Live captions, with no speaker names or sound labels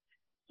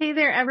Hey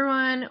there,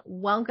 everyone.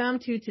 Welcome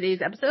to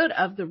today's episode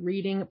of the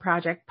Reading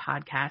Project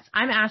Podcast.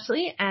 I'm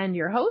Ashley and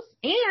your host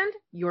and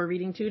your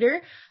reading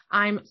tutor.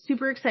 I'm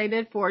super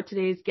excited for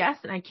today's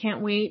guest and I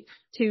can't wait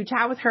to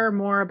chat with her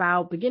more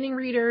about beginning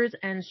readers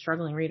and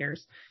struggling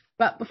readers.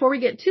 But before we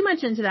get too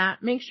much into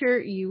that, make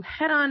sure you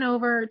head on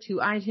over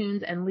to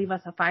iTunes and leave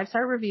us a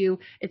 5-star review.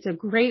 It's a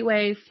great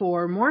way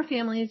for more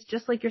families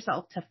just like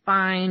yourself to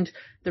find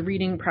the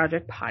Reading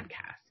Project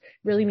Podcast.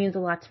 Really means a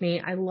lot to me.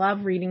 I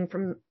love reading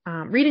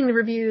the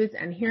reviews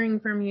and hearing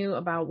from you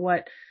about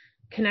what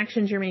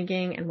connections you're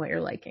making and what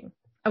you're liking.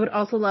 I would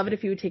also love it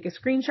if you would take a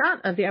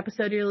screenshot of the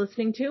episode you're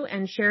listening to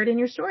and share it in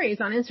your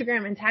stories on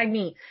Instagram and tag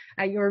me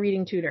at Your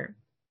Reading Tutor.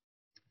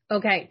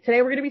 Okay,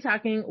 today we're going to be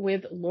talking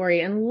with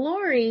Lori, and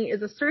Lori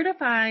is a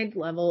certified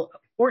level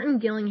Orton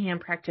Gillingham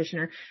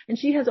practitioner, and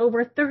she has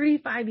over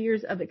 35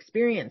 years of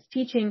experience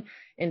teaching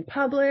in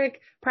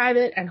public,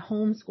 private, and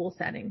homeschool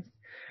settings.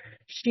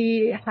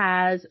 She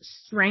has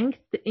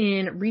strength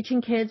in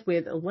reaching kids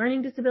with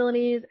learning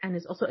disabilities and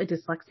is also a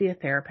dyslexia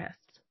therapist.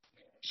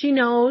 She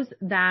knows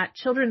that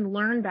children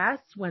learn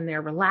best when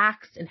they're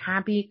relaxed and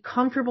happy,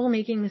 comfortable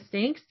making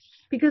mistakes,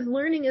 because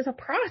learning is a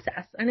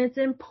process and it's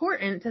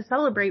important to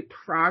celebrate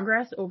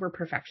progress over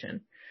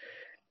perfection.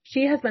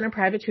 She has been a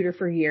private tutor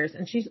for years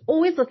and she's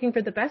always looking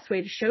for the best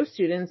way to show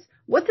students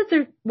what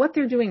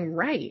they're doing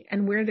right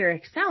and where they're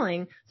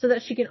excelling so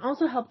that she can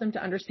also help them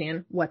to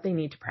understand what they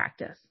need to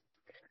practice.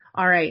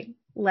 All right,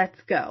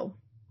 let's go.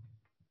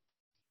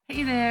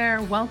 Hey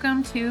there,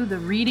 welcome to the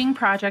Reading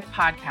Project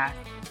Podcast,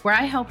 where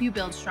I help you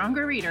build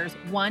stronger readers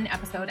one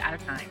episode at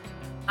a time.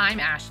 I'm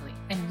Ashley,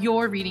 and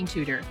your reading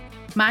tutor.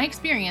 My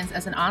experience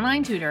as an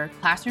online tutor,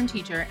 classroom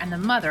teacher, and the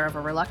mother of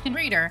a reluctant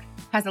reader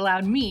has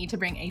allowed me to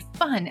bring a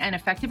fun and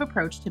effective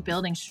approach to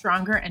building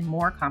stronger and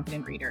more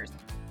confident readers.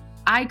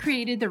 I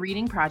created the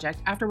Reading Project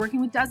after working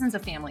with dozens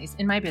of families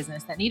in my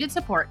business that needed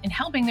support in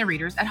helping their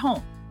readers at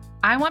home.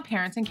 I want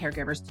parents and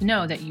caregivers to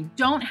know that you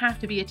don't have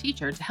to be a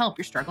teacher to help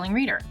your struggling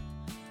reader.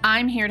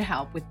 I'm here to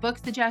help with book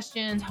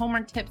suggestions,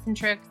 homework tips and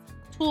tricks,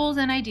 tools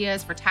and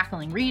ideas for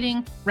tackling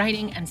reading,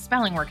 writing, and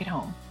spelling work at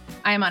home.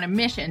 I am on a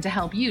mission to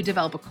help you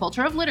develop a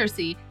culture of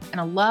literacy and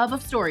a love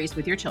of stories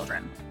with your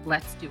children.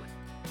 Let's do it.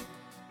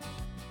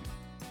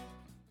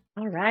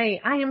 All right.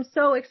 I am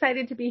so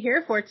excited to be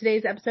here for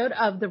today's episode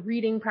of the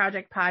Reading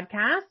Project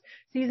Podcast.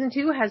 Season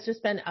 2 has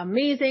just been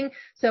amazing.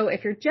 So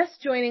if you're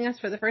just joining us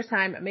for the first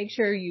time, make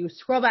sure you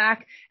scroll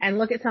back and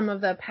look at some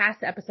of the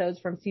past episodes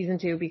from Season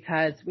 2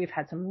 because we've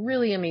had some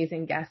really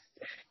amazing guests.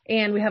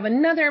 And we have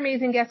another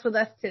amazing guest with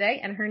us today,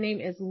 and her name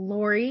is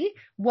Lori.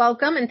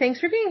 Welcome, and thanks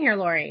for being here,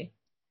 Lori.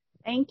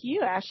 Thank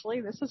you,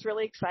 Ashley. This is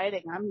really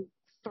exciting. I'm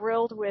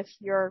thrilled with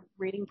your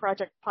Reading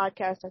Project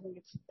Podcast. I think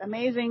it's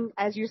amazing,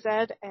 as you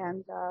said,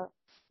 and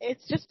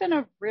it's just been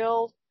a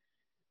real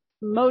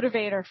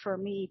motivator for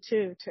me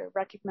too, to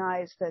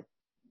recognize that,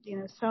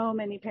 so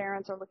many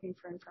parents are looking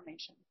for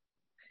information.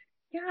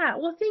 Yeah,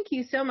 well, thank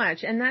you so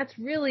much. And that's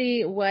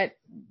really what,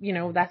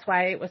 that's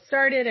why it was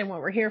started and what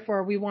we're here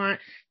for. We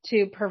want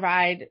to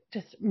provide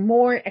just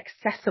more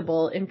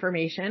accessible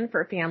information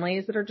for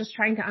families that are just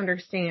trying to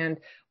understand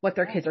what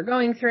their kids are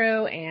going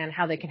through and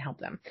how they can help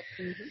them.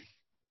 Mm-hmm.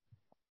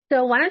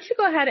 So why don't you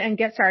go ahead and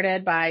get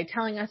started by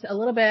telling us a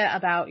little bit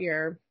about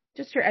your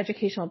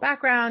educational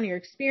background, your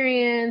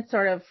experience,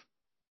 sort of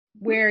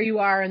where you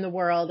are in the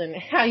world and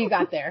how you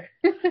got there.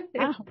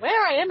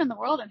 Where I am in the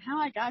world and how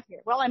I got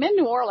here. Well, I'm in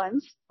New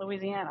Orleans,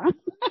 Louisiana.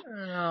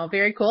 Oh,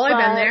 very cool. I've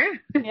been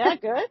there. Yeah,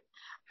 good.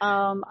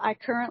 I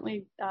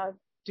currently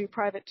do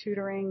private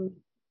tutoring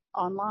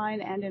online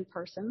and in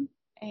person.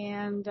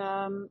 And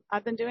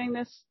I've been doing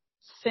this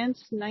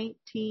since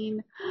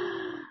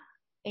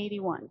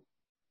 1981.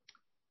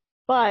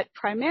 But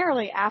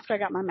primarily after I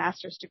got my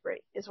master's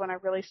degree is when I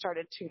really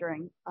started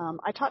tutoring.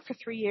 I taught for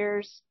 3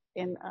 years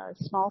in a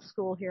small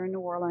school here in New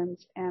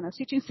Orleans, and I was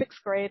teaching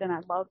 6th grade, and I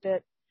loved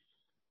it.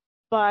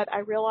 But I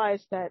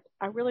realized that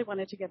I really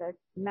wanted to get a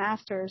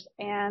master's,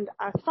 and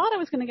I thought I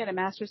was going to get a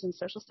master's in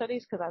social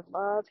studies because I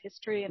love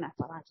history, and I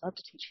thought I'd love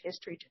to teach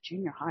history to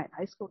junior high and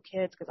high school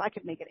kids because I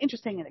could make it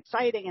interesting and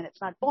exciting, and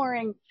it's not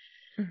boring.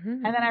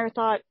 Mm-hmm. And then I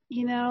thought,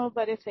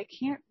 but if they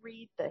can't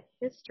read the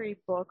history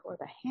book or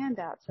the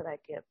handouts that I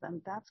give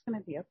them, that's going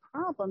to be a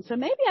problem. So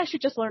maybe I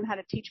should just learn how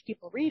to teach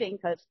people reading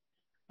because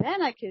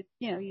then I could,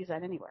 use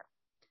that anywhere.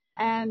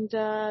 And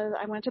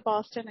I went to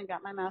Boston and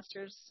got my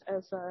master's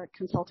as a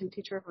consulting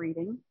teacher of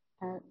reading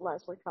at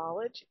Lesley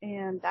College.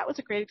 And that was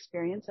a great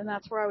experience. And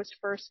that's where I was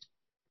first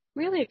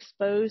really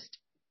exposed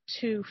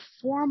to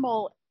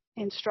formal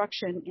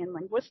instruction in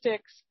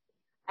linguistics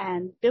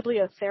and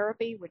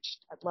bibliotherapy, which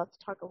I'd love to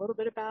talk a little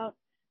bit about,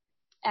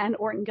 and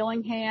Orton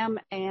Gillingham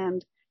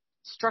and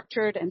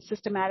structured and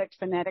systematic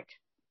phonetic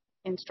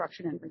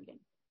instruction in reading.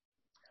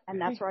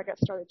 And that's where I got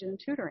started doing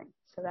tutoring.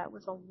 So that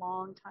was a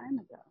long time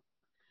ago.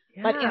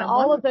 Yeah, but in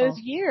all of those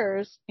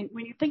years,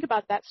 when you think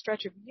about that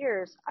stretch of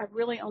years, I've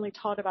really only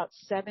taught about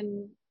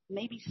 7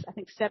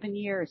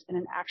 years in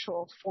an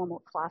actual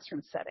formal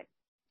classroom setting.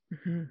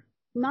 Mm-hmm.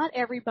 Not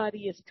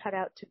everybody is cut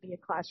out to be a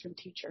classroom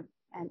teacher.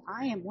 And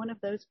I am one of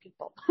those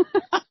people.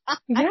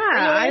 Yeah,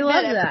 I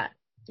love that.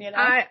 You know?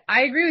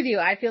 I agree with you.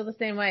 I feel the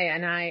same way.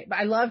 And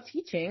I love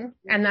teaching.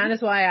 And that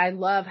is why I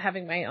love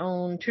having my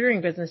own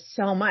tutoring business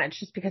so much,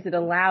 just because it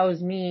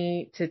allows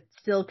me to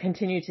still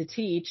continue to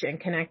teach and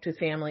connect with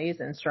families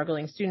and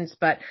struggling students,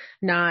 but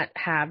not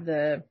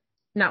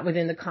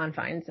within the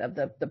confines of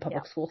the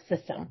public school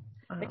system.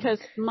 Because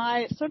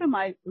my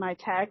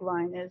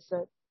tagline is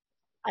that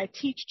I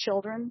teach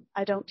children.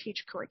 I don't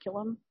teach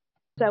curriculum.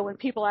 So when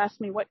people ask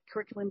me, what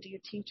curriculum do you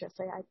teach? I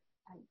say,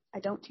 I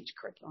don't teach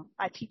curriculum.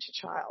 I teach a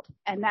child.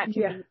 And that can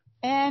be,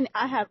 and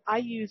I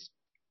use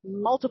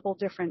multiple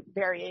different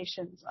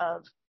variations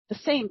of the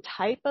same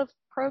type of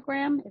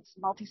program. It's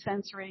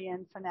multisensory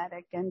and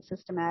phonetic and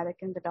systematic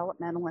and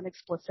developmental and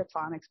explicit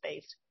phonics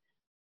based,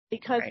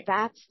 because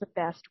that's the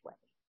best way.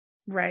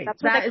 Right.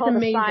 That's what they call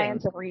the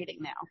science of reading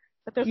now.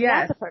 But there's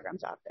lots of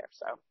programs out there.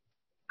 So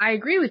I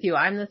agree with you.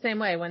 I'm the same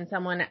way. When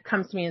someone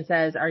comes to me and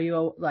says, are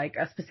you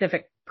a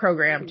specific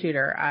program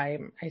tutor? I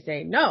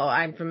say, no,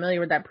 I'm familiar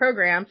with that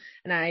program,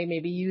 and I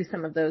maybe use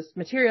some of those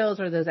materials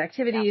or those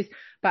activities,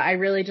 but I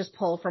really just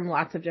pull from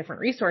lots of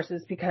different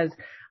resources, because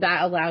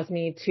that allows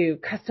me to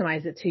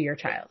customize it to your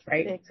child,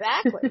 right?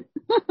 Exactly.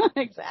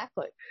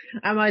 Exactly.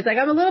 I'm always like,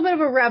 I'm a little bit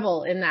of a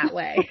rebel in that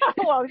way.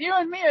 Well, you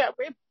and me,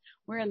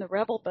 we're in the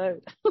rebel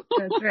boat.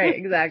 That's right.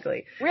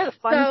 Exactly. We're the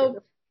fun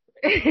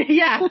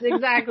Yes,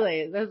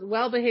 exactly. Those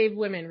well-behaved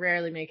women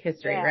rarely make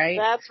history, right?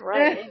 That's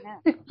right.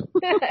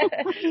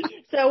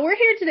 So we're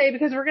here today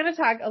because we're going to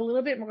talk a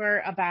little bit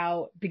more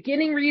about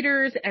beginning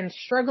readers and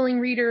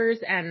struggling readers,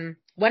 and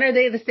when are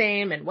they the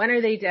same and when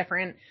are they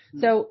different?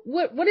 So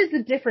what is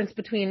the difference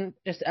between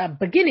just a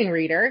beginning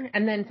reader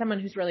and then someone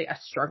who's really a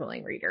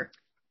struggling reader?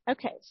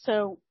 Okay.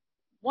 So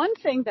one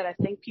thing that I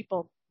think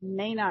people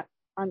may not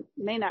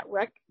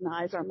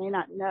recognize or may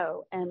not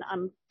know, and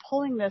I'm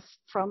pulling this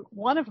from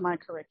one of my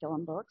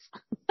curriculum books,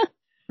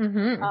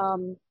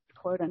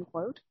 quote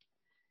unquote,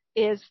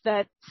 is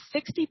that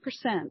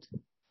 60%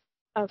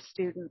 of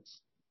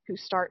students who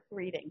start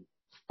reading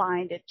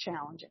find it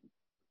challenging.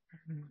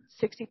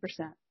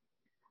 60%.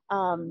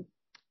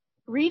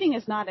 Reading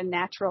is not a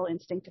natural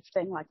instinctive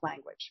thing like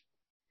language.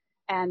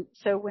 And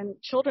so when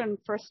children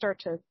first start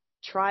to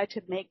try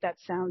to make that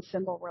sound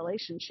symbol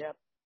relationship,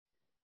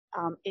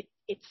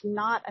 it's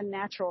not a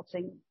natural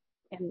thing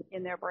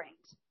in their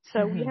brains.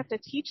 So we have to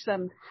teach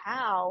them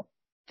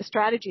the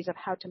strategies of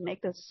how to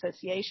make those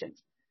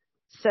associations.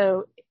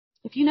 So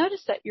if you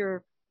notice that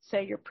your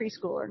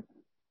preschooler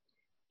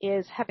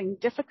is having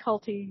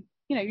difficulty,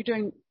 you're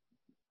doing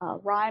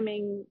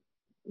rhyming,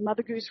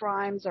 Mother Goose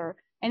rhymes or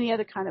any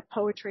other kind of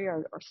poetry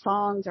or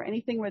songs or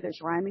anything where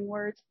there's rhyming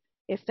words,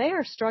 if they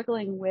are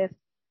struggling with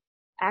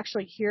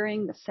actually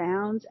hearing the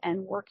sounds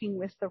and working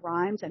with the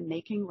rhymes and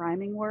making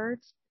rhyming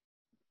words,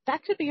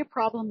 that could be a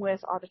problem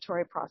with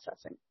auditory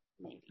processing,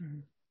 maybe.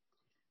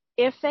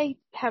 If they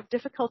have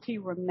difficulty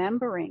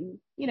remembering,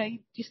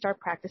 you start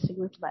practicing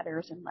with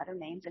letters and letter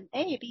names and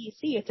A, B,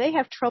 C. If they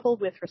have trouble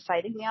with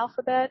reciting the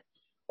alphabet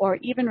or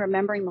even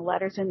remembering the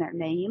letters in their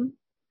name,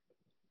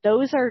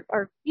 those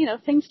are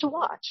things to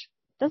watch.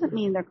 Doesn't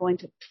mean they're going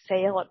to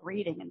fail at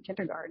reading in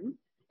kindergarten.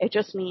 It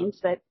just means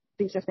that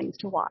these are things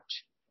to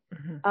watch.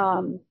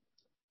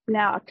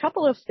 Now, a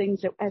couple of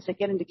things that as they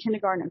get into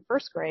kindergarten and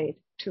first grade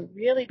to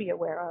really be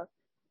aware of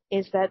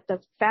is that the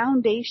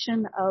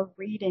foundation of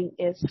reading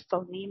is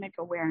phonemic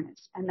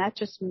awareness. And that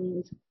just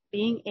means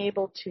being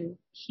able to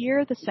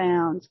hear the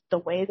sounds the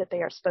way that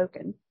they are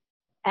spoken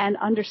and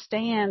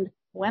understand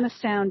when a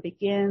sound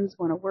begins,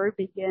 when a word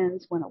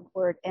begins, when a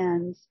word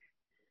ends.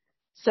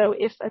 So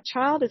if a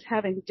child is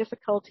having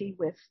difficulty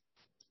with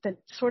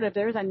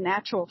there's a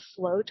natural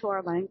flow to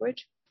our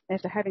language, and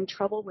if they're having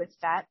trouble with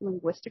that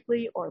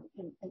linguistically or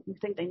you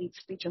think they need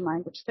speech and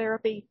language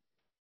therapy,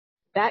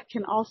 that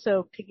can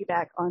also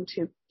piggyback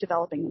onto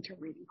developing into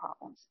reading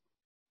problems.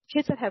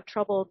 Kids that have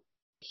trouble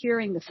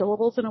hearing the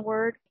syllables in a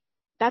word,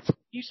 that's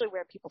usually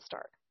where people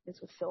start,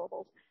 is with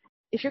syllables.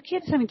 If your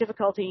kid's having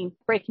difficulty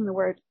breaking the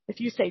word, if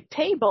you say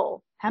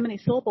table, how many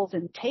syllables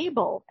in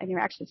table, and you're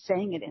actually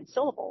saying it in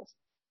syllables,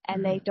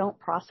 and they don't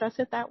process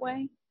it that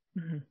way,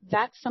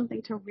 that's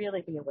something to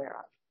really be aware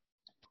of.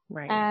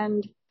 Right.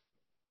 And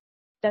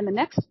then the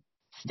next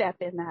step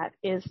in that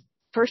is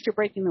first you're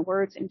breaking the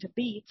words into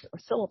beats or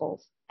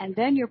syllables, and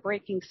then you're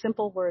breaking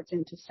simple words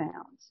into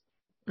sounds.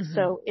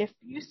 So if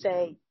you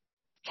say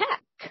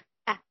cat,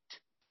 cat,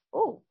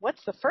 oh,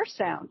 what's the first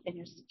sound? And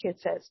your kid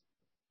says,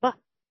 but.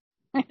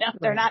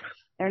 They're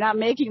not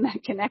making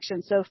that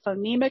connection. So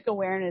phonemic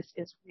awareness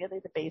is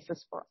really the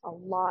basis for a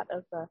lot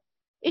of the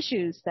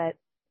issues that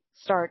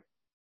start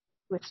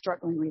with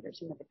struggling readers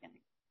in the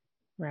beginning.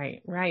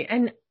 Right, right.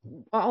 And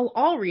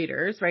all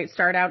readers, right,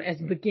 start out as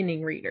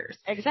beginning readers.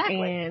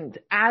 Exactly. And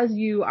as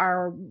you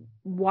are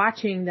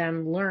watching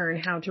them learn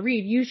how to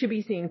read, you should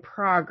be seeing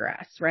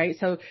progress, right?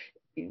 So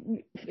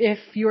if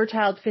your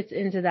child fits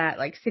into that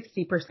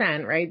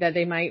 60%, right, that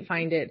they might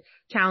find it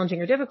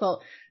challenging or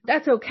difficult,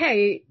 that's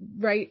okay,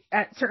 right,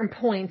 at certain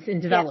points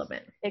in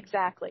development. Yes,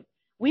 exactly.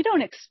 we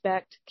don't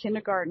expect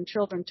kindergarten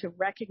children to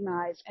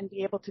recognize and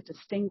be able to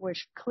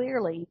distinguish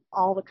clearly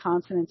all the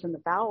consonants and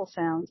the vowel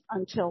sounds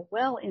until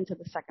well into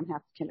the second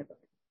half of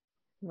kindergarten.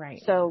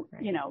 Right. So,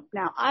 right. you know,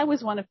 now I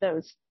was one of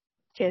those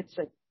kids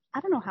that I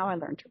don't know how I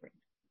learned to read.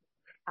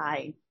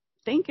 I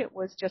think it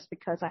was just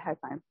because I had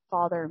my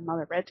father and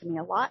mother read to me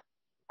a lot.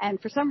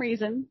 And for some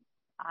reason,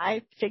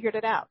 I figured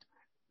it out.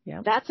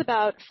 Yep. That's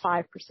about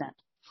 5%.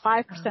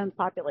 5% of the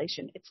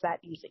population. It's that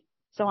easy.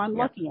 So I'm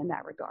lucky in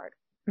that regard.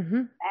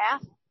 Mm-hmm.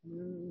 Math.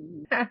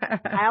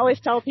 I always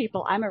tell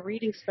people I'm a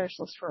reading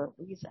specialist for a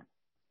reason.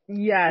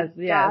 Yes,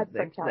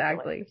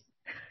 exactly.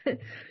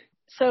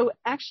 So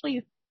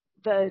actually,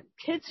 the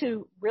kids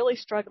who really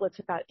struggle, it's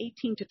about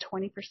 18 to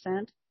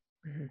 20%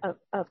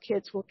 of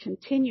kids will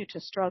continue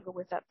to struggle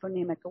with that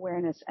phonemic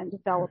awareness and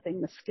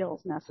developing the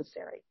skills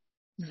necessary.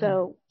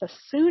 So the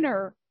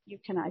sooner you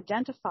can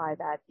identify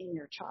that in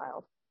your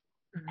child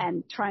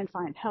and try and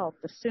find help,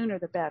 the sooner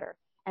the better.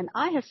 And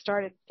I have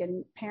started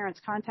getting parents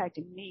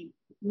contacting me.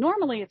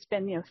 Normally it's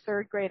been,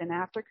 third grade and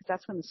after, because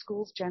that's when the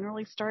schools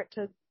generally start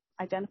to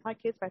identify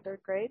kids by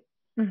third grade.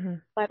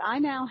 But I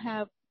now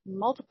have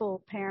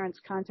multiple parents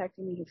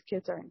contacting me whose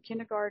kids are in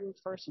kindergarten,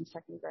 first and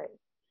second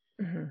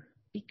grade.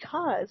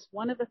 Because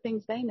one of the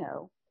things they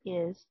know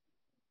is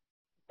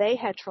they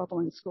had trouble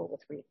in school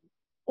with reading,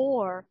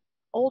 or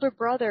older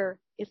brother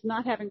is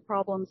not having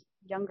problems,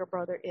 younger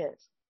brother is,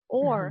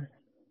 or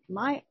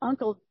my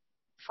uncle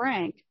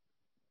Frank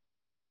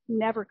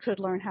never could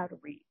learn how to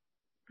read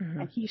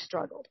and he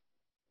struggled.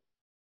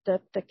 The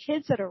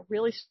kids that are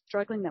really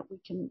struggling that we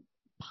can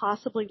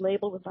possibly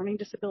label with learning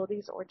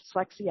disabilities or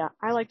dyslexia,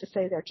 I like to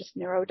say they're just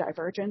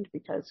neurodivergent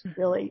because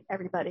really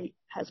everybody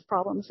has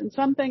problems in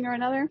something or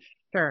another.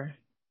 Sure.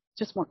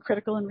 Just more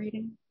critical in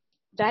reading.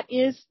 That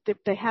is,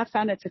 they have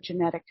found it's a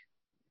genetic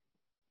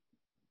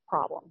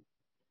problem.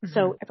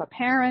 So if a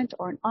parent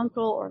or an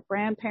uncle or a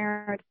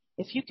grandparent,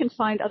 if you can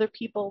find other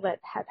people that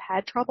have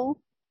had trouble,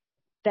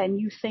 then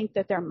you think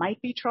that there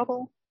might be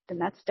trouble, then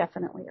that's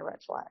definitely a red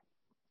flag.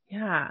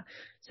 Yeah.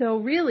 So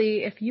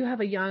really, if you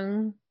have a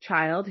young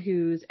child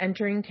who's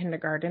entering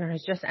kindergarten or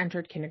has just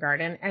entered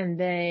kindergarten and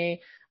they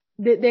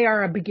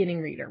are a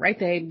beginning reader, right?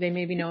 They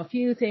maybe know a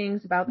few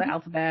things about the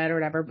alphabet or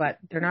whatever, but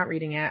they're not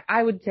reading it.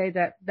 I would say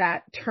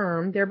that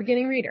term, they're a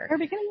beginning reader. They're a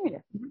beginning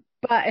reader.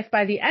 But if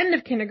by the end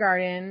of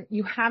kindergarten,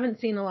 you haven't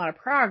seen a lot of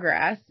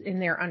progress in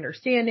their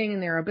understanding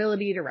and their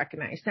ability to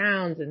recognize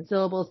sounds and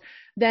syllables,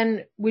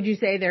 then would you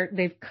say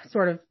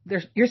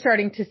you're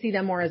starting to see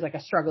them more as like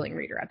a struggling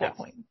reader at that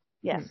point?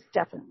 Yes,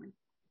 definitely.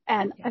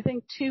 And I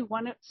think too,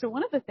 one of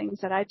the things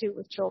that I do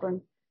with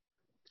children,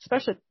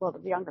 especially,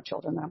 the younger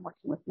children that I'm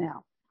working with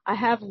now, I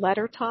have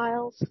letter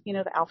tiles,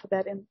 the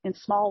alphabet in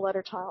small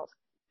letter tiles.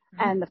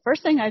 And the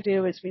first thing I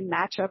do is we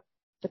match up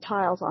the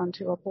tiles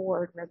onto a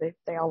board where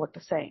they all look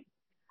the same.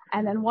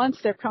 And then once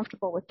they're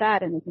comfortable with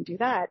that and they can do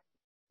that,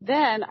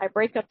 then I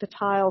break up the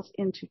tiles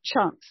into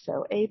chunks.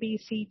 So A, B,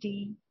 C,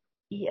 D,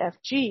 E, F,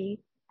 G,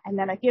 and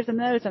then I give them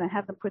those and I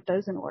have them put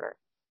those in order.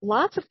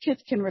 Lots of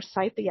kids can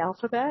recite the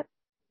alphabet,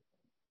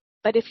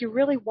 but if you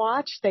really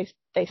watch, they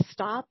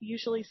stop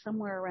usually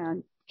somewhere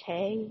around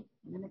K,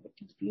 and then they get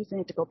confused and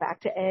they have to go back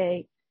to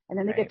A, and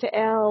then they get to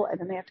L, and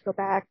then they have to go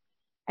back.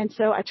 And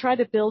so I try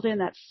to build in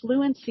that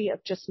fluency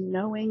of just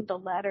knowing the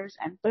letters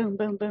and boom,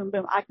 boom, boom,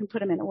 boom. I can put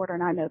them in order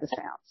and I know the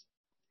sounds.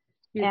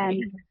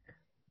 And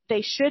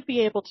they should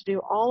be able to do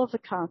all of the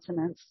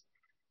consonants.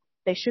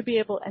 They should be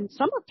able, and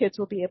some of kids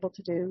will be able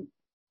to do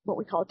what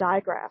we call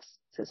digraphs.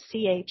 So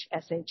CH,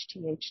 SH,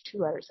 TH, two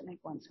letters that make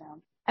one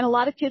sound. And a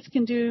lot of kids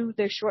can do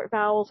their short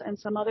vowels and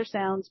some other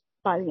sounds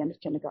by the end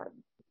of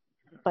kindergarten.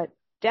 But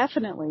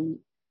definitely,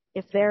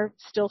 if they're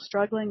still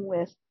struggling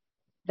with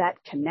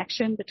that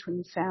connection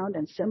between sound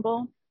and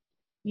symbol,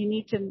 you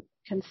need to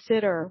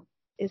consider,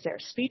 is there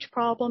a speech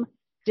problem?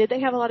 Did they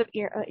have a lot of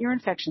ear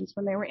infections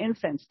when they were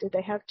infants? Did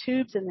they have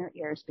tubes in their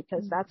ears?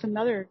 Because that's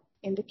another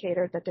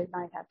indicator that they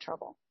might have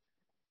trouble.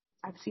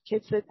 I've seen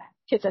kids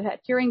that had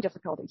hearing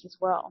difficulties as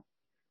well.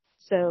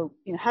 So,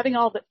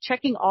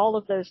 checking all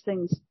of those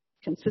things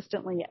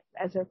consistently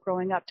as they're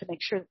growing up to make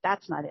sure that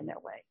that's not in their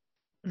way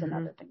is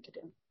another thing to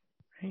do.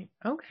 Right.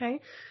 Okay.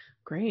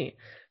 Great.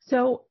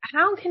 So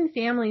how can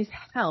families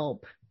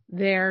help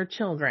their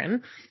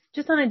children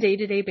just on a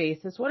day-to-day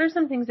basis? What are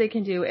some things they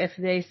can do if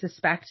they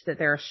suspect that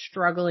they're a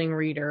struggling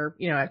reader,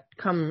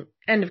 come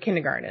end of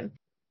kindergarten?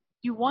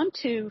 You want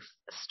to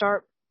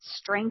start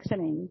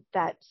strengthening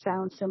that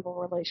sound symbol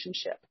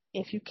relationship.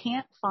 If you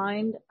can't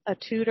find a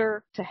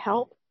tutor to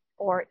help,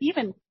 or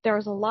even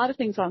there's a lot of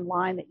things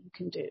online that you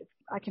can do.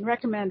 I can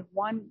recommend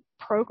one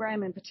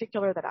program in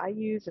particular that I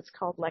use. It's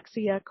called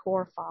Lexia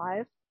Core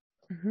 5.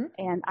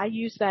 And I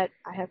use that.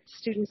 I have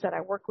students that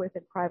I work with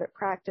in private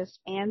practice,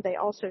 and they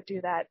also do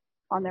that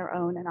on their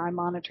own, and I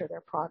monitor their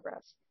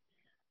progress.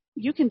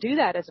 You can do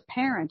that as a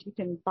parent. You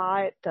can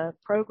buy the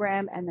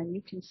program, and then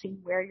you can see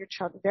where your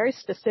child is very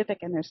specific,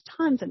 and there's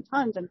tons and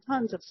tons and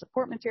tons of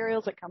support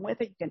materials that come with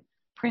it. You can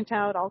print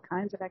out all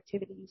kinds of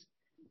activities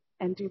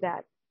and do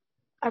that.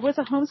 I was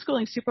a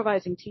homeschooling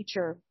supervising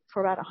teacher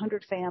for about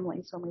 100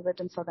 families when we lived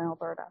in Southern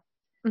Alberta.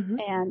 Mm-hmm.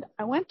 And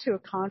I went to a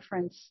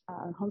conference,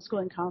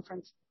 homeschooling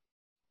conference,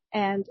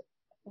 and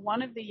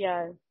one of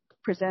the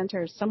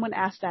presenters, someone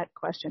asked that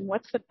question,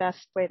 what's the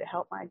best way to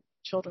help my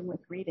children with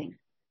reading?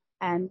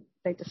 And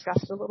they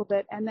discussed it a little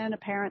bit. And then a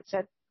parent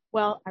said,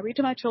 well, I read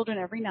to my children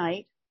every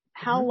night.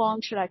 How Mm-hmm.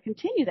 long should I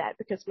continue that?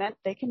 Because it meant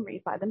they can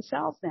read by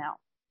themselves now.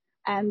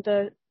 And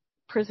the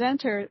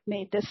presenter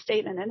made this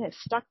statement, and it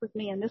stuck with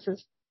me, and this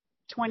is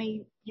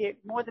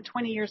more than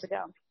 20 years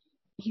ago.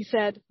 He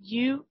said,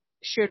 you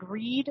should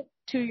read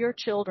to your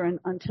children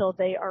until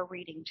they are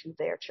reading to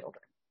their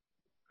children.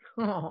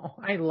 Oh,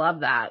 I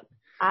love that.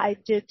 I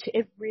did.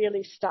 It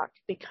really stuck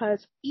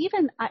because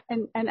and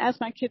as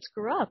my kids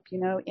grew up,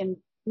 in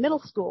middle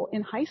school,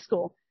 in high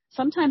school,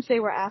 sometimes they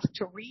were asked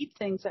to read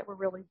things that were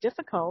really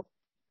difficult.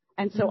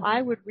 And so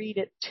I would read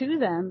it to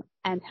them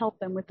and help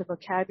them with the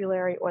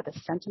vocabulary or the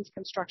sentence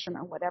construction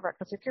or whatever.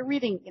 Because if you're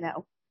reading,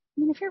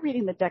 if you're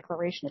reading the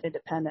Declaration of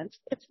Independence,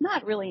 it's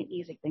not really an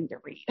easy thing to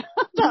read.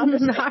 To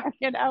understand,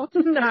 Not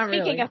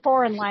speaking really. a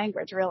foreign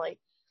language, really.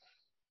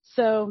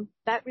 So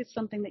that is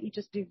something that you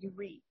just do. You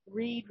read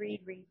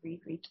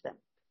to them.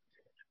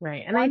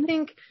 Right. And I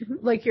think,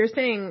 like you're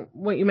saying,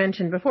 what you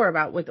mentioned before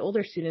about with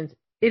older students,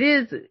 it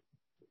is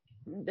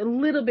a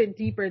little bit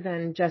deeper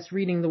than just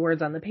reading the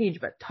words on the page,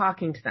 but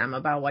talking to them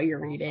about what you're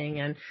reading.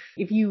 And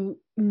if you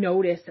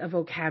notice a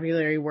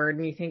vocabulary word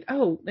and you think,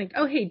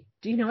 hey,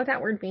 do you know what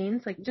that word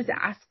means? Like, just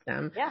ask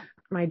them. Yeah.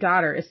 My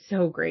daughter is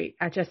so great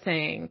at just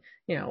saying,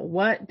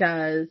 what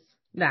does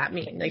that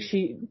mean? Like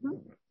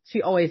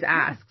she always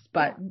asks,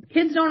 but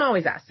kids don't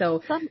always ask.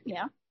 So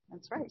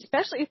that's right.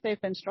 Especially if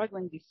they've been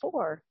struggling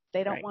before,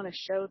 they don't want to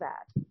show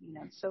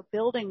that, so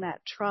building that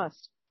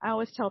trust. I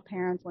always tell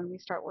parents when we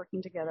start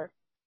working together,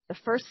 the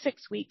first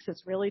 6 weeks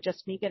is really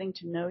just me getting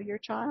to know your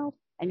child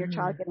and your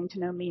child getting to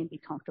know me and be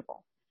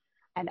comfortable.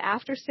 And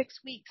after 6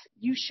 weeks,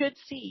 you should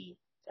see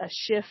a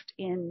shift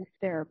in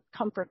their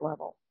comfort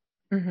level.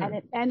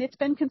 And it's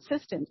been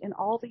consistent in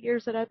all the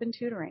years that I've been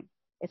tutoring.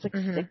 It's like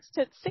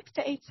 6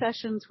 to 8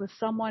 sessions with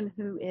someone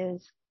who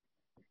is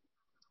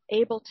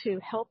able to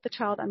help the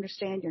child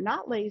understand you're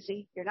not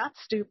lazy, you're not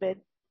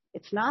stupid.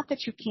 It's not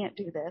that you can't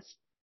do this.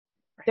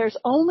 There's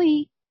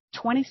only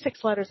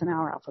 26 letters in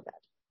our alphabet.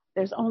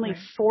 There's only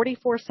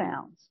 44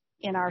 sounds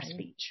in our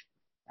speech,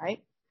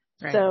 right?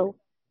 So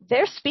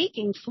they're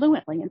speaking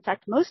fluently. In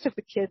fact, most of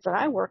the kids that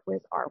I work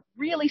with are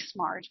really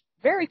smart,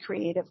 very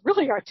creative,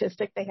 really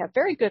artistic. They have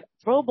very good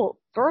verbal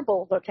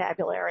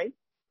vocabulary.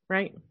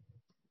 Right.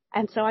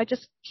 And so I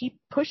just keep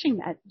pushing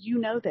that. You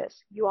know this.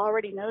 You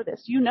already know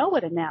this. You know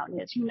what a noun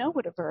is. You know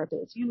what a verb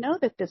is. You know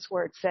that this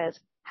word says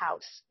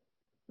house.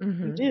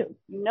 You do.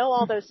 You know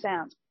all those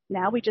sounds.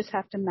 Now we just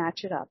have to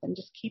match it up and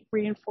just keep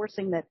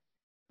reinforcing that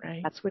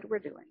that's what we're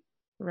doing.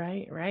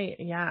 Right.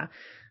 Yeah.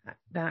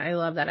 I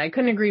love that. I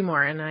couldn't agree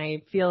more. And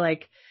I feel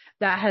like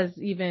that has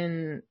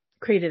even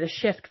created a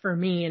shift for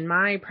me in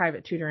my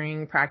private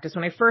tutoring practice.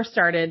 When I first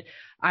started,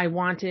 I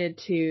wanted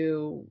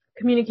to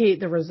communicate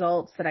the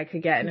results that I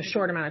could get in a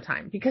short amount of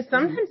time, because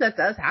sometimes that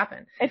does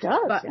happen. It does.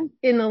 But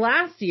in the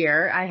last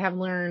year, I have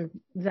learned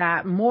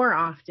that more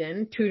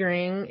often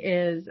tutoring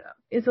is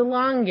a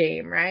long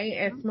game, right?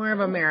 It's more of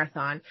a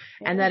marathon,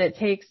 and that it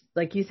takes,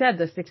 like you said,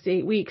 the 6 to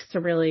 8 weeks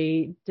to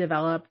really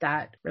develop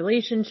that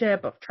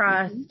relationship of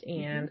trust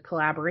and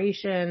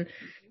collaboration,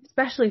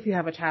 especially if you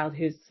have a child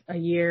who's a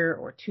year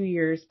or 2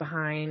 years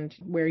behind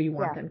where you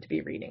want them to be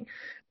reading.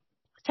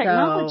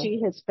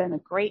 Technology has been a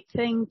great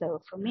thing,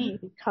 though, for me,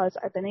 because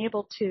I've been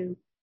able to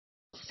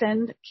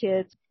send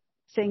kids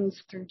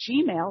things through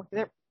Gmail.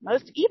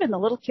 Even the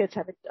little kids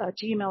have a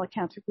Gmail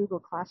account through Google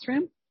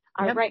Classroom.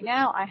 Right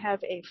now, I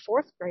have a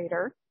fourth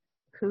grader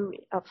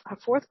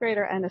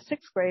and a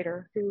sixth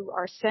grader who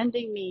are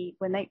sending me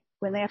when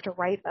they have to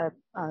write a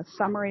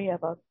summary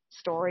of a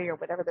story or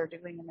whatever they're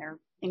doing in their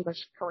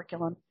English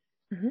curriculum.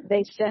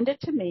 They send it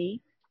to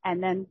me,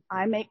 and then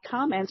I make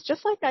comments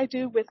just like I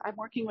do I'm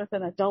working with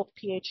an adult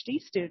PhD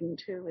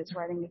student who is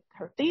writing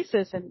her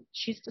thesis, and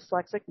she's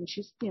dyslexic, and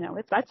she's,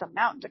 that's a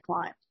mountain to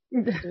climb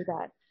to do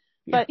that.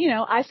 But,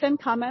 I send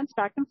comments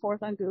back and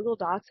forth on Google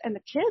Docs, and the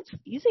kids,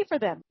 easy for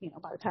them.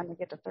 By the time they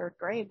get to third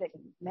grade, they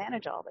can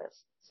manage all this.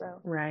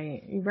 So.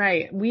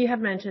 Right. We have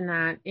mentioned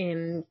that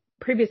in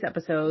previous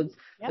episodes.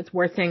 It's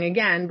worth saying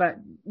again, but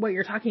what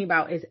you're talking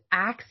about is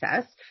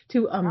access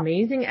to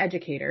amazing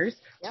educators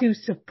to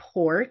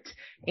support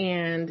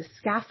and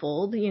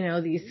scaffold,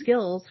 these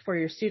skills for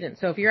your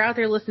students. So if you're out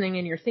there listening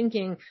and you're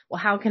thinking,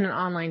 well, how can an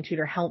online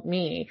tutor help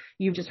me?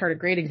 You've just heard a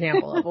great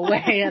example of a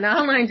way an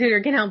online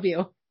tutor can help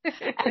you.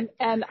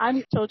 and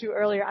I told you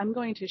earlier, I'm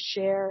going to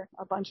share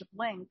a bunch of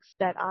links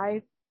that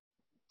I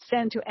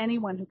send to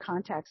anyone who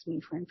contacts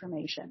me for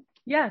information.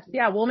 Yes.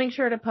 Yeah. We'll make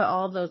sure to put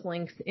all of those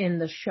links in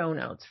the show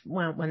notes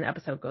when the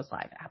episode goes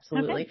live.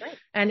 Absolutely. Okay, great.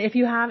 And if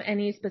you have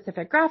any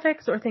specific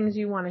graphics or things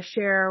you want to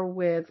share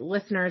with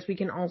listeners, we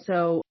can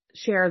also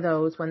share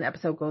those when the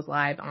episode goes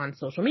live on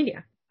social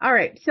media. All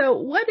right.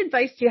 So what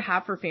advice do you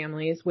have for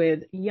families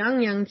with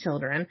young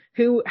children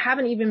who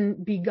haven't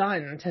even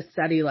begun to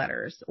study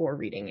letters or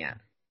reading yet?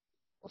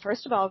 Well,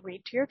 first of all,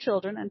 read to your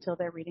children until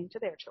they're reading to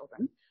their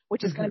children,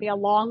 which is going to be a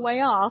long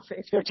way off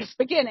if they're just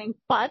beginning,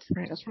 but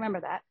just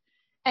remember that.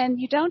 And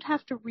you don't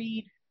have to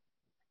read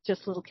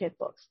just little kid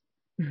books.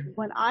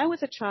 When I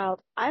was a child,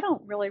 I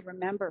don't really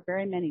remember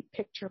very many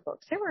picture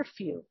books. There were a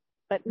few,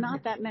 but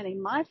not that many.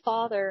 My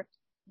father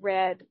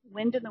read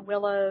Wind in the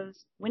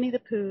Willows, Winnie the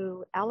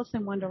Pooh, Alice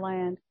in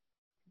Wonderland.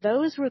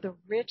 Those were the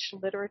rich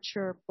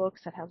literature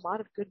books that had a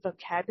lot of good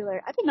vocabulary.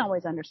 I didn't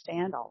always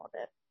understand all of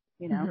it,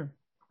 you know.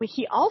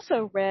 We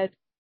also read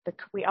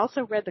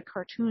the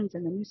cartoons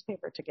in the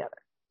newspaper together.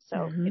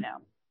 So, you know,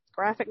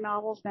 graphic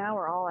novels now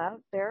are all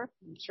out there.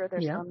 I'm sure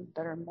there's some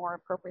that are more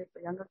appropriate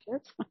for younger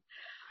kids.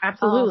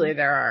 Absolutely,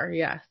 there are.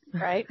 Yes.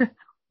 Right.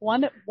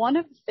 One of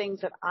the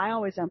things that I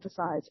always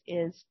emphasize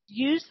is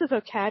use the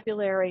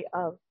vocabulary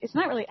of, it's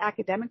not really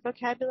academic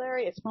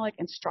vocabulary, it's more like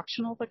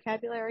instructional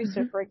vocabulary.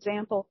 So, for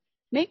example,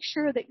 make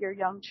sure that your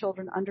young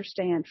children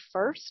understand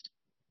first,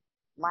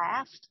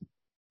 last,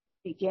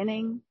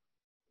 beginning,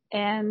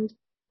 end,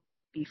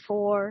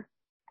 before,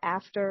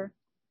 after,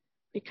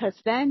 because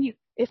then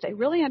if they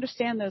really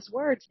understand those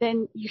words,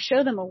 then you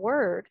show them a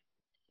word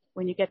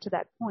when you get to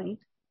that point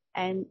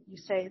and you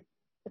say,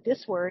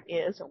 this word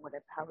is, or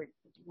whatever, however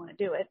you want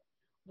to do it,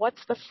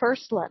 what's the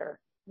first letter?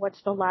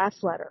 What's the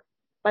last letter?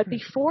 But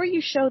before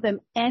you show them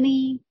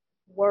any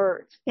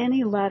words,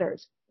 any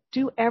letters,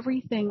 do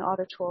everything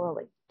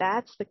auditorily.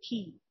 That's the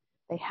key.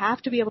 They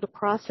have to be able to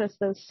process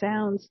those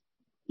sounds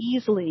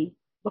easily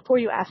before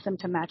you ask them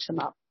to match them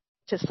up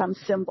to some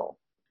symbol.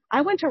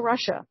 I went to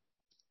Russia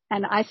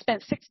and I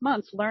spent 6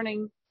 months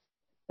learning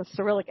the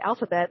Cyrillic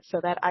alphabet so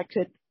that I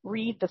could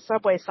read the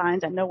subway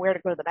signs and know where to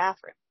go to the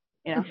bathroom,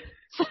 you know.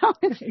 So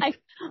it's like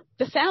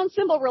the sound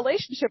symbol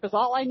relationship is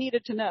all I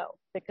needed to know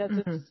because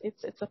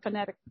it's a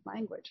phonetic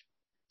language.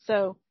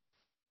 So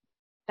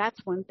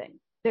that's one thing.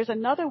 There's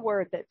another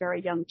word that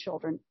very young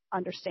children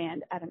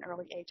understand at an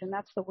early age, and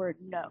that's the word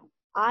no.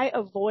 I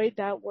avoid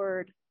that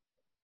word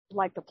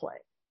like the plague.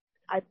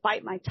 I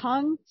bite my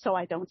tongue so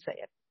I don't say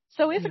it.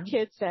 So if a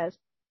kid says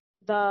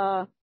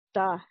the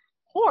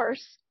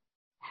horse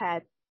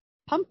had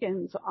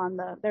pumpkins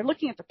they're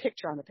looking at the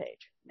picture on the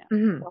page. You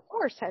know, the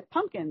horse had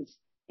pumpkins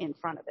in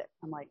front of it.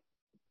 I'm like,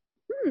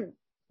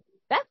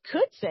 that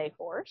could say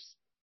horse,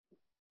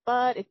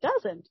 but it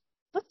doesn't.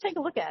 Let's take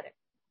a look at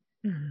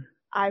it.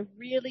 I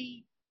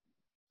really,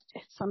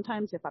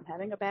 sometimes if I'm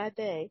having a bad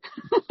day,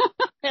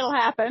 it'll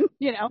happen,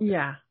 you know.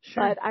 Yeah,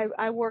 sure. But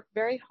I work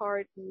very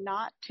hard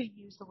not to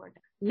use the word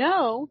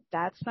no.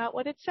 That's not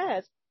what it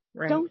says.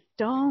 Right.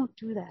 Don't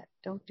do that.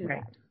 Don't do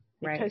that.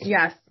 Right.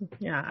 Yes.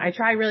 Yeah. I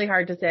try really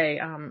hard to say,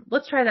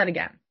 let's try that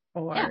again.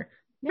 Or,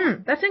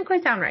 that didn't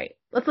quite sound right.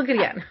 Let's look at it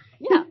again.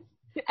 Yeah.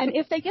 And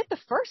if they get the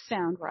first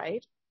sound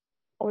right,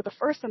 or the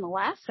first and the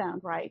last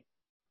sound right,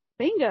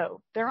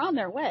 bingo, they're on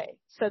their way.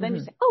 So then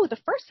you say, oh, the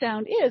first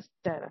sound is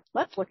da.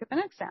 Let's look at the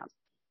next sound.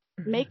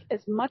 Make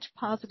as many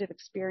positive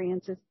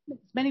experiences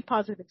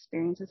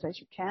as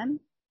you can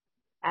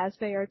as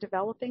they are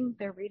developing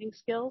their reading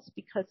skills,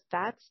 because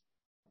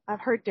I've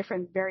heard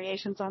different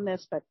variations on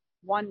this, but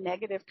one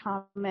negative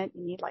comment,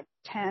 you need like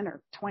 10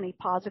 or 20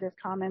 positive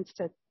comments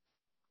to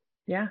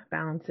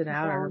balance it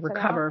out or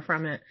recover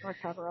from it.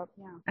 Recover up,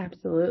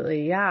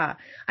 Absolutely, yeah.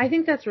 I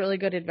think that's really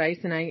good advice,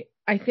 and I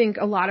think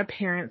a lot of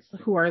parents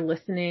who are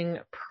listening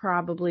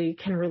probably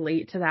can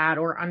relate to that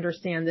or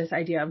understand this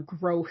idea of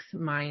growth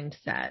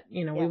mindset.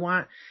 You know, we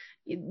want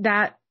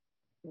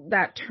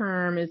that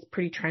term is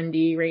pretty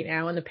trendy right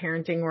now in the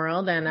parenting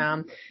world,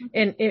 and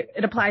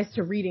it applies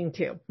to reading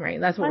too, right?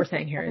 That's what we're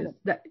saying here is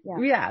that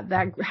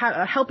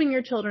helping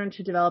your children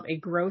to develop a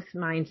growth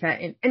mindset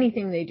in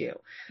anything they do.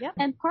 Yeah,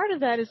 and part of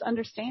that is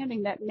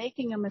understanding that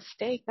making a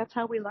mistake, that's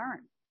how we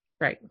learn.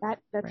 Right.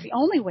 That's the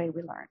only way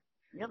we learn,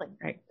 really.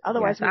 Right.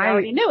 Otherwise, we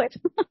already knew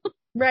it.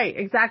 Right,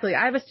 exactly.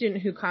 I have a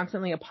student who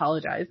constantly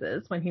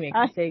apologizes when he makes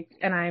mistakes,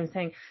 and I'm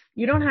saying,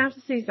 you don't have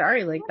to say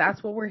sorry. Like,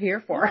 that's what we're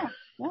here for.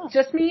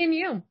 Just me and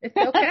you. It's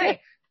okay.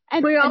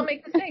 and we all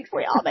make mistakes.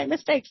 We all make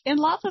mistakes in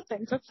lots of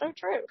things. That's so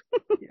true.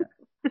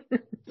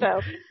 So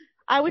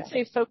I would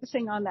say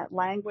focusing on that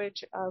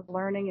language of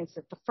learning is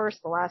the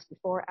first, the last,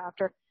 before,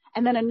 after.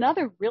 And then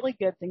another really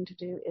good thing to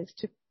do is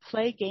to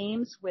play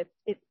games with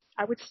it.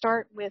 I would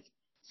start with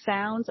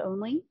sounds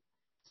only.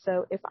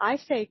 So if I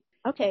say,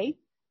 okay,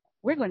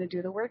 we're going to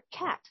do the word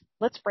cat.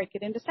 Let's break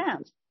it into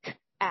sounds.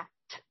 Cat.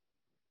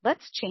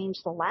 Let's change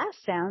the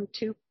last sound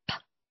to p.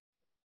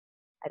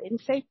 I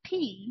didn't say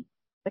p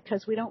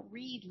because we don't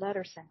read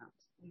letter sounds.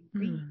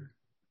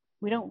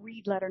 We don't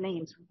read letter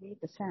names. We read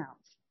the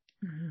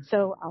sounds.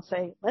 So I'll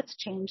say, let's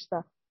change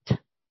the t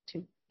to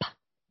p.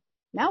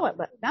 Now what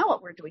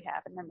word do we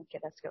have? And then the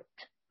kid has to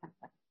go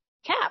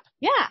cap.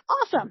 Yeah,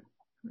 awesome.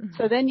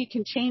 So then you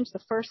can change the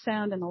first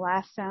sound and the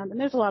last sound. And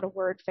there's a lot of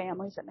word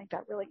families that make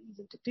that really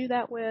easy to do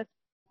that with.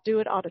 Do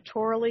it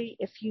auditorily.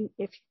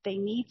 If they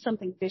need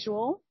something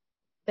visual,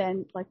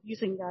 then like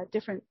using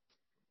different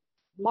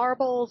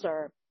marbles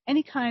or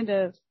any kind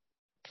of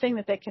thing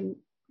that they can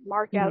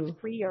mark out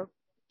 3 or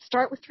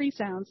start with 3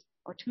 sounds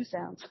or 2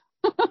 sounds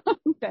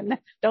Then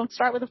don't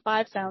start with a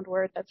 5 sound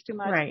word. That's too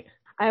much. Right.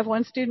 I have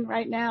one student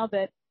right now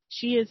that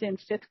she is in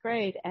 5th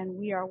grade, and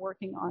we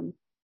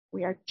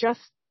are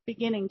just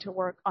beginning to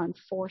work on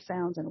 4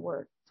 sounds in a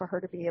word for her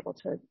to be able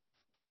to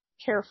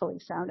carefully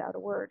sound out a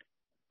word.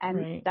 And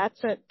right.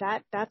 that's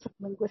a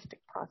linguistic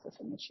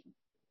processing issue.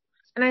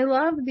 And I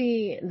love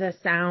the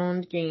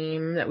sound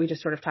game that we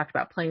just sort of talked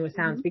about, playing with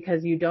sounds,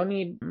 because you don't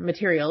need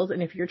materials.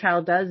 And if your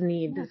child does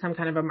need some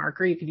kind of a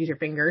marker, you could use your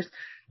fingers.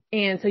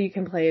 And so you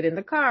can play it in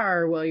the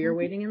car while you're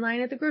waiting in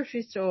line at the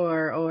grocery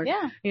store, or,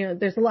 you know,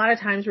 there's a lot of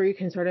times where you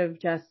can sort of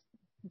just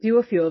do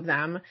a few of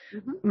them.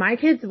 My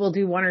kids will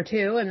do 1 or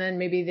 2, and then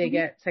maybe they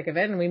get sick of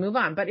it and we move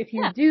on. But if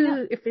you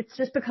if it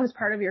just becomes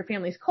part of your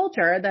family's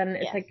culture, then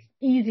it's like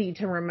easy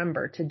to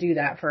remember to do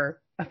that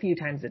for a few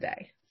times a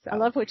day. So I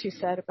love what you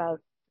said about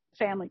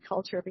family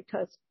culture,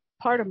 because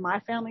part of my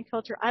family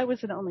culture, I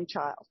was an only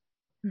child.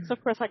 So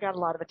of course I got a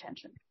lot of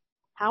attention.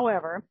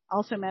 However,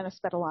 also meant I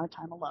spent a lot of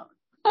time alone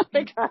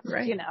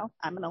because, you know,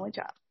 I'm an only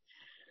child.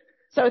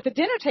 So at the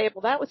dinner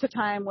table, that was the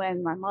time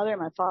when my mother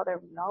and my father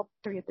were all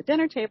 3 at the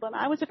dinner table, and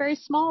I was a very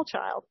small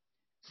child.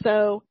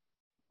 So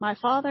my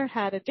father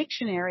had a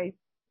dictionary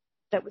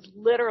that was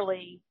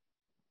literally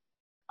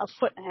a 1.5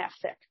 feet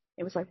thick.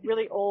 It was like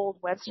really old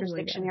Webster's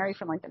dictionary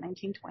from like the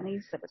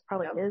 1920s. That was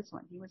probably his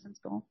when he was in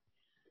school.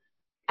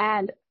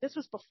 And this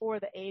was before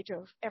the age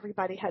of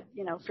everybody had,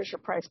 you know,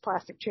 Fisher-Price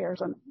plastic chairs.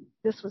 And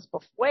this was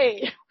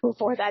way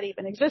before that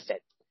even existed.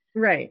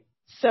 Right.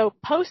 So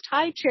post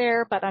high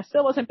chair, but I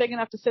still wasn't big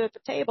enough to sit at the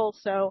table.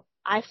 So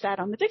I sat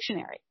on the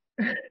dictionary.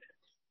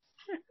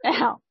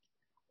 Now,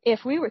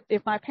 if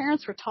my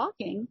parents were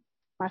talking,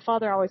 my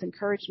father always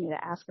encouraged me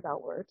to ask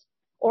about words,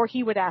 or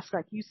he would ask,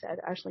 like you said,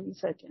 Ashley, you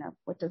said, you know,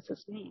 what does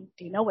this mean?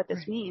 Do you know what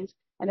this means?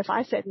 And if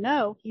I said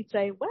no, he'd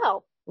say,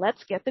 well,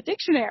 let's get the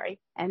dictionary.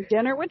 And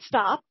dinner would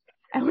stop,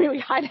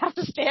 and I'd have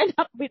to stand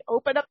up. We'd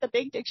open up the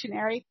big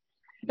dictionary.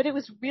 But it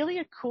was really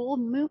a cool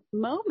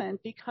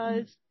moment,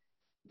 because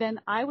then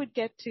I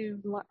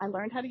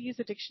learned how to use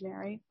a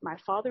dictionary. My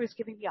father was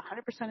giving me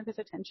 100% of his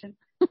attention,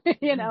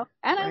 you know,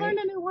 and I learned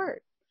a new word.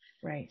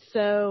 Right.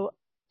 So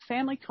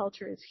family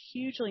culture is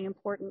hugely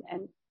important.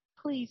 And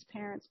please,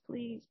 parents,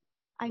 please,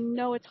 I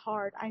know it's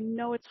hard. I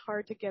know it's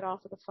hard to get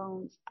off of the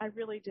phones. I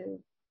really do.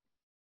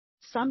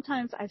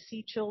 Sometimes I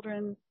see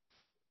children,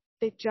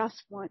 they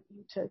just want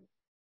you to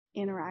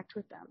interact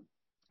with them.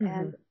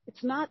 And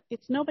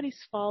it's nobody's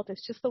fault.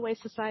 It's just the way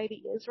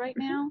society is right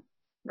now.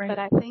 Right. But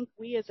I think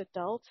we as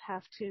adults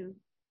have to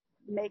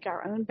make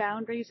our own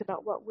boundaries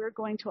about what we're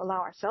going to allow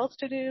ourselves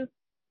to do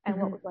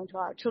and what we're going to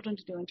allow our children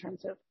to do in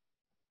terms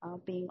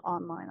of being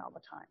online all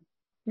the time.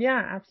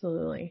 Yeah,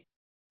 absolutely.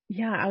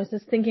 Yeah, I was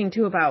just thinking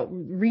too about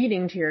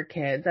reading to your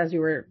kids as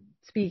you were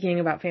speaking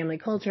about family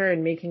culture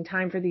and making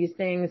time for these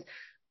things.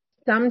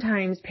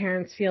 Sometimes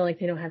parents feel like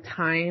they don't have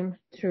time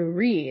to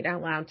read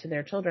out loud to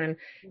their children.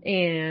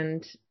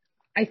 And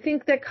I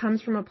think that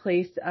comes from a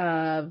place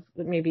of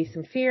maybe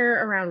some fear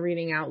around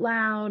reading out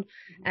loud,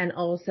 and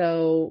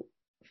also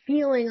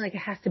feeling like it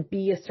has to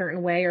be a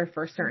certain way or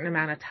for a certain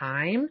amount of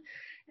time.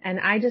 And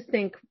I just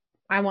think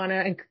I want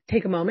to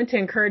take a moment to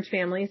encourage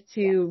families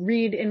to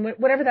read in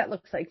whatever that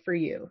looks like for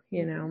you,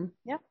 you know?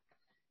 Yeah.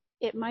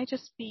 It might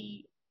just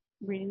be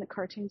reading the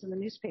cartoons in the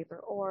newspaper,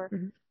 or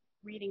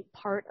reading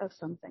part of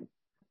something.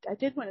 I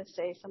did want to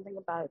say something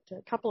about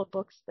a couple of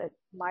books that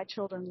my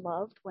children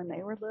loved when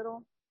they were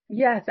little.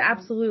 Yes,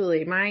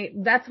 absolutely.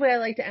 That's the way I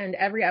like to end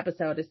every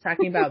episode, is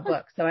talking about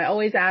books. So I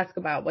always ask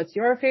about what's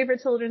your favorite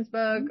children's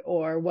book,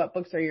 or what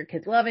books are your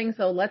kids loving.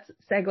 So let's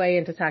segue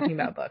into talking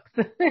about books.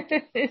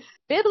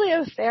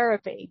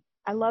 Bibliotherapy.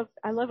 I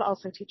love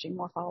also teaching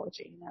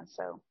morphology, you know,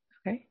 so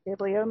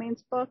biblio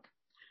means book.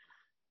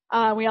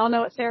 We all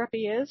know what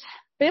therapy is.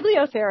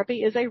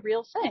 Bibliotherapy is a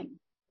real thing.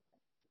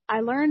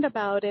 I learned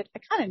about it. I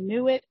kind of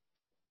knew it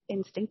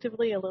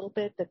instinctively a little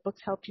bit, that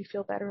books helped you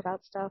feel better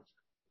about stuff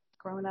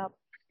growing up,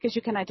 because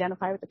you can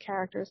identify with the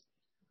characters.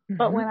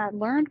 But when I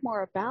learned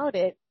more about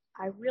it,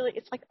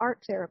 it's like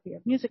art therapy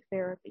or music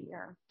therapy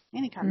or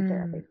any kind of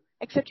therapy,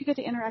 except you get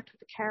to interact with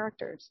the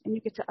characters and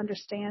you get to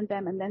understand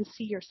them and then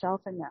see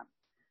yourself in them.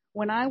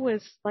 When I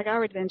was, like I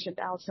already mentioned,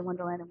 Alice in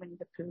Wonderland and Winnie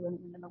the Pooh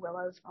and the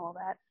Willows and all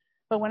that.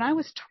 But when I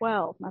was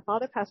 12, my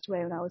father passed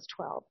away when I was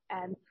 12,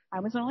 and I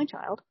was an only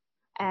child.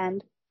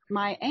 And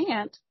my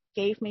aunt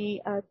gave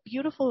me a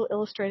beautiful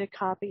illustrated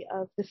copy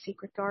of The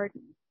Secret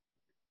Garden.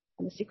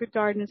 And The Secret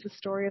Garden is the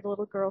story of a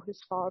little girl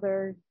whose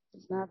father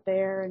is not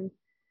there, and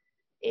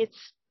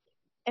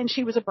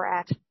she was a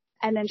brat.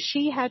 And then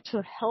she had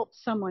to help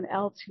someone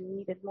else who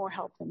needed more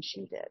help than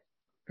she did.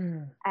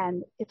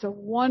 And it's a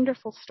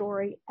wonderful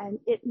story, and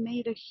it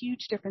made a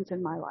huge difference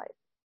in my life.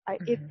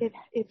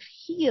 It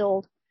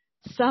healed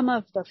some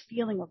of the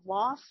feeling of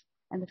loss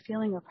and the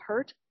feeling of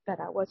hurt that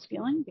I was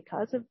feeling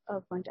because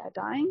of my dad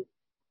dying.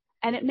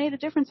 And it made a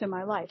difference in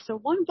my life. So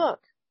one book,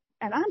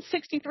 and I'm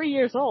 63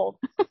 years old,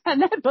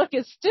 and that book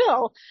is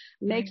still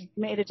made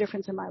a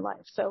difference in my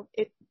life. So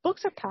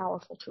books are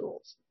powerful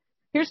tools.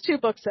 Here's 2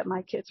 books that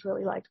my kids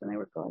really liked when they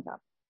were growing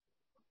up.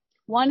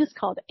 One is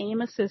called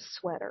Amos's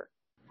Sweater.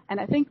 And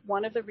I think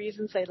one of the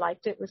reasons they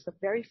liked it was the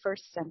very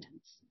first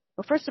sentence.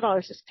 Well, first of all,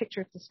 there's this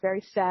picture of this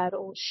very sad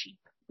old sheep.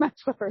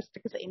 That's the first,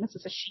 because Amos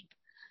is a sheep.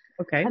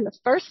 Okay. And the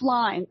first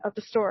line of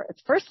the story, the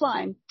first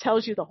line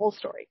tells you the whole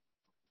story.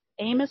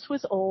 Amos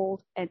was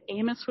old, and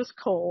Amos was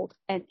cold,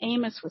 and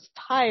Amos was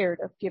tired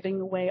of giving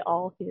away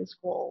all his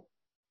wool.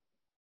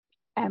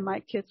 And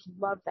my kids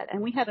loved that.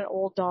 And we had an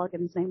old dog,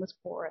 and his name was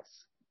Boris.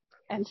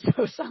 And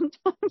so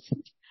sometimes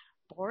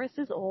Boris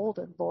is old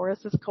and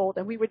Boris is cold,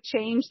 and we would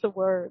change the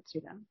words,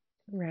 you know.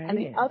 Right. And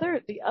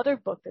the other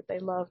book that they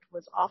loved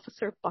was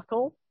Officer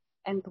Buckle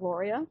and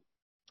Gloria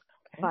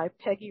by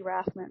Peggy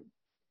Rathman,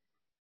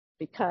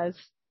 because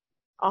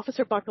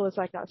Officer Buckle is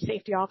like a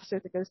safety officer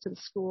that goes to the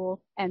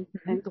school, and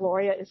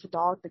Gloria is a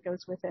dog that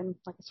goes with him,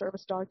 like a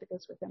service dog that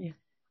goes with him. Yeah.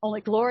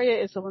 Only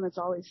Gloria is the one that's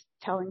always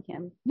telling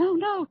him,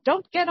 no,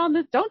 don't stand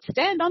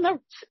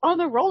on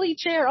the rolly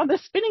chair, on the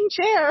spinning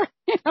chair.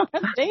 You know,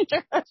 that's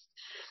dangerous.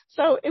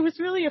 So it was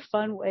really a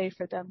fun way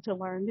for them to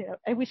learn, you know,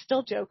 and we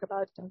still joke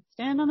about don't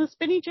stand on the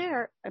spinny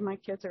chair. And my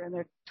kids are in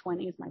their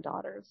 20s, my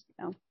daughter's,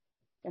 you know,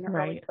 in her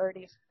early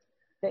 30s.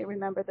 They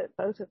remember that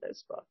both of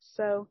those books.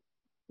 So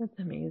that's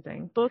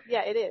amazing.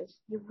 Yeah, it is.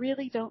 You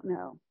really don't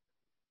know.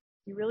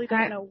 You really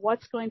don't know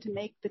what's going to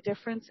make the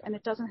difference, and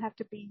it doesn't have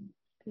to be,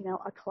 you know,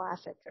 a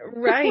classic.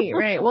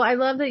 Right. Well, I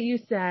love that you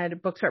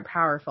said books are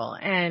powerful,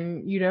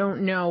 and you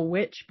don't know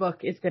which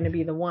book is going to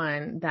be the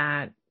one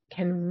that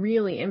can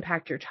really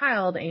impact your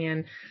child.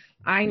 And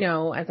I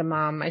know as a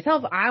mom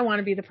myself, I want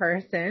to be the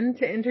person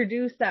to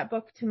introduce that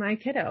book to my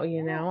kiddo.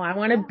 You know, I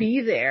want to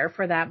be there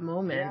for that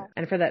moment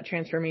and for that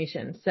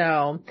transformation.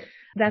 So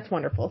that's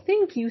wonderful.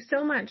 Thank you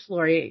so much,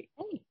 Lori,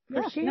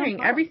 for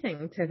sharing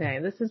everything today.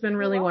 This has been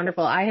really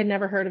wonderful. I had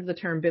never heard of the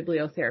term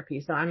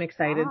bibliotherapy, so I'm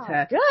excited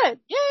to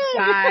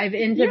dive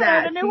into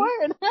that. Learned a new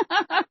word.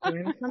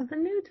 Learned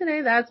something new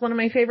today. That's one of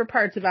my favorite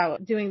parts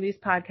about doing these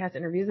podcast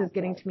interviews is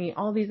getting to meet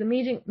all these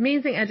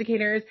amazing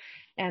educators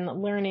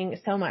and learning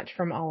so much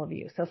from all of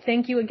you. So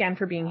thank you again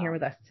for being here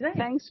with us today.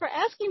 Thanks for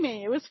asking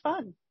me. It was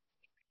fun.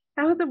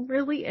 That was a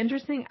really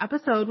interesting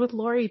episode with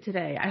Lori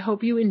today. I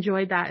hope you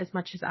enjoyed that as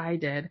much as I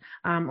did.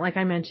 Like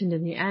I mentioned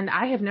in the end,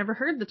 I have never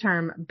heard the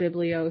term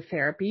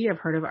bibliotherapy. I've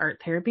heard of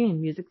art therapy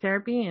and music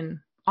therapy and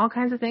all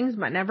kinds of things,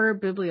 but never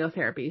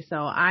bibliotherapy. So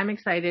I'm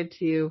excited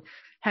to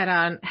head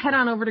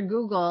on over to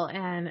Google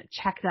and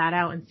check that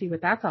out and see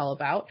what that's all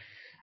about.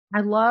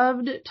 I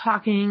loved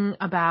talking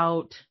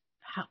about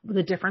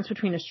the difference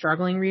between a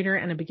struggling reader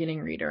and a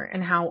beginning reader,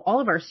 and how all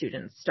of our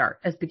students start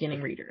as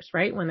beginning readers,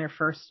 right? When they're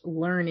first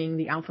learning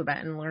the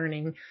alphabet and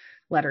learning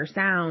letter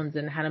sounds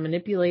and how to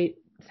manipulate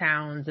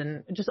sounds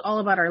and just all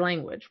about our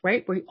language,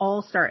 right? We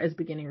all start as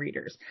beginning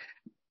readers.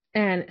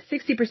 And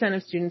 60%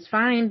 of students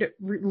find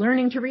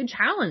learning to read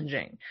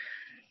challenging.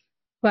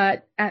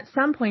 But at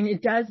some point,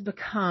 it does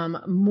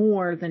become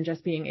more than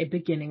just being a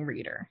beginning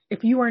reader.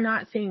 If you are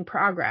not seeing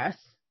progress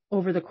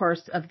over the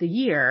course of the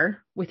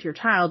year with your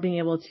child being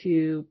able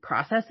to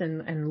process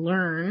and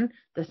learn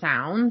the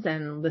sounds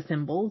and the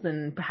symbols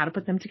and how to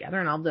put them together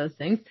and all of those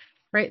things,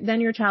 right?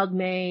 Then your child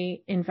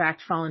may, in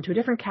fact, fall into a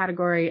different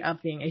category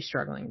of being a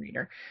struggling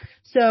reader.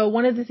 So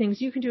one of the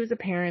things you can do as a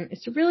parent is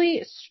to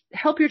really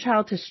help your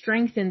child to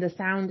strengthen the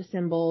sound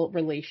symbol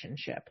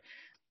relationship.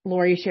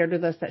 Lori shared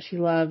with us that she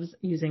loves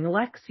using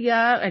Alexia.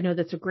 I know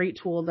that's a great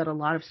tool that a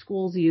lot of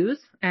schools use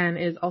and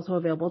is also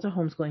available to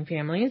homeschooling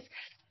families.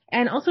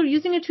 And also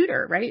using a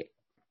tutor, right?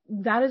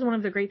 That is one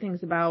of the great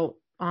things about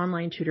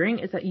online tutoring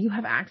is that you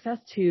have access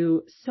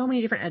to so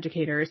many different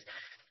educators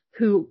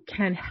who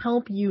can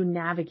help you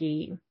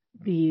navigate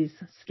these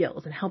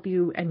skills and help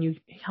you and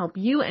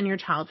your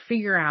child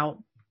figure out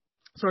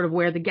sort of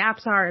where the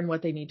gaps are and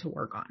what they need to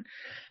work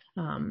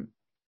on.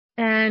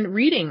 And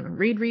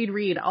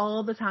read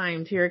all the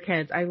time to your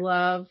kids. I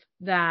love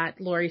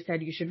that Lori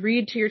said you should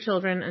read to your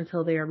children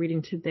until they are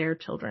reading to their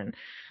children.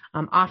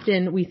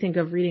 Often we think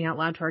of reading out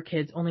loud to our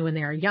kids only when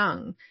they are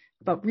young,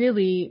 but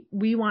really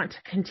we want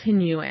to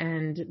continue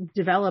and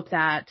develop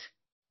that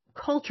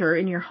culture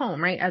in your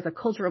home, right? As a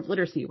culture of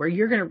literacy where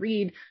you're going to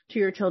read to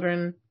your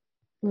children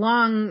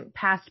long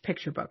past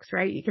picture books,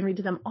 right? You can read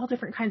to them all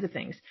different kinds of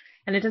things.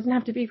 And it doesn't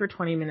have to be for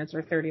 20 minutes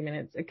or 30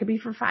 minutes. It could be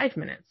for 5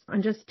 minutes.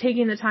 And just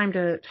taking the time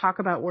to talk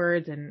about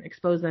words and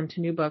expose them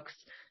to new books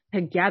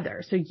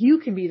together. So you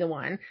can be the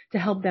one to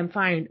help them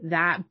find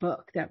that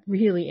book that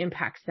really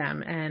impacts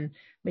them and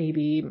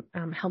maybe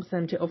helps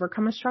them to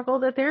overcome a struggle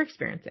that they're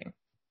experiencing.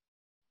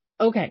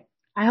 Okay.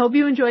 I hope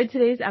you enjoyed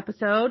today's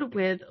episode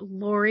with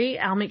Lori.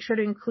 I'll make sure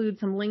to include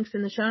some links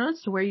in the show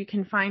notes to where you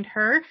can find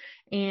her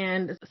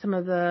and some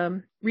of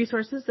the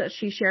resources that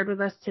she shared with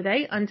us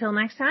today. Until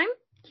next time,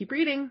 keep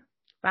reading.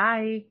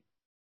 Bye.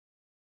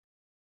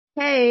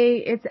 Hey,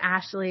 it's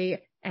Ashley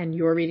and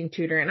your reading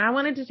tutor. And I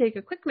wanted to take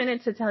a quick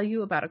minute to tell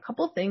you about a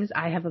couple things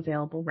I have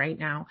available right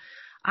now.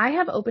 I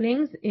have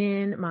openings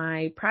in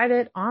my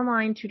private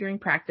online tutoring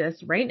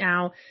practice right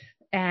now,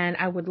 and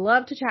I would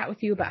love to chat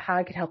with you about how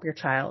I could help your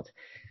child.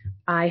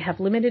 I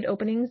have limited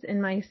openings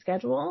in my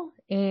schedule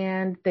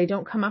and they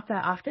don't come up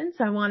that often.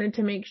 So I wanted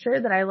to make sure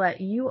that I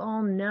let you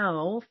all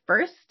know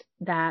first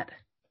that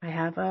I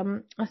have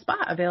a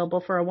spot available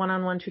for a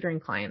one-on-one tutoring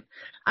client.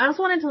 I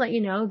also wanted to let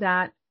you know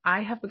that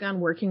I have begun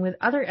working with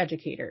other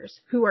educators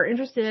who are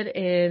interested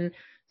in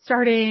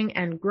starting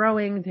and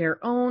growing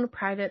their own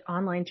private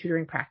online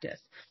tutoring practice.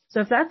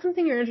 So if that's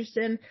something you're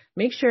interested in,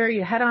 make sure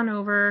you head on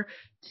over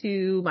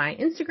to my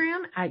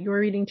Instagram at Your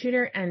Reading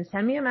Tutor and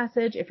send me a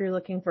message if you're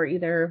looking for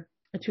either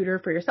a tutor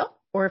for yourself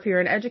or if you're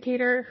an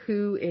educator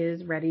who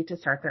is ready to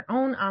start their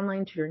own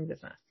online tutoring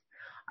business.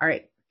 All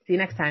right. See you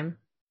next time.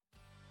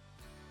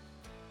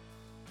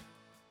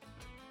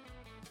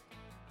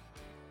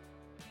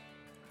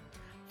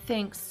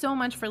 Thanks so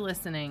much for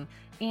listening.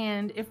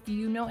 And if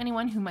you know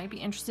anyone who might be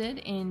interested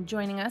in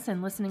joining us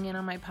and listening in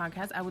on my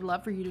podcast, I would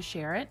love for you to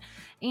share it.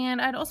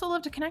 And I'd also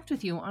love to connect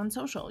with you on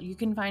social. You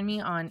can find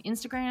me on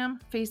Instagram,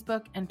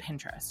 Facebook, and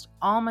Pinterest.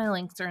 All my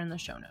links are in the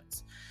show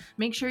notes.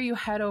 Make sure you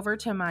head over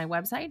to my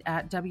website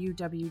at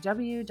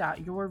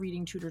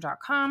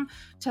www.yourreadingtutor.com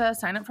to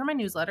sign up for my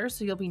newsletter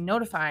so you'll be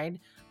notified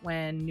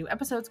when new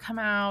episodes come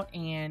out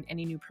and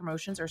any new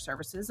promotions or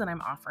services that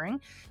I'm offering.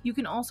 You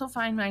can also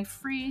find my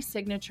free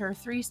signature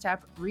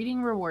 3-step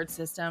reading reward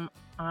system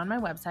on my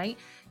website.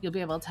 You'll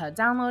be able to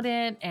download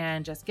it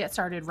and just get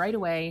started right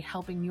away,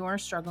 helping your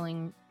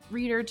struggling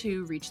reader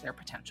to reach their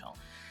potential.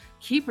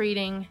 Keep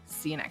reading.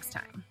 See you next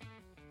time.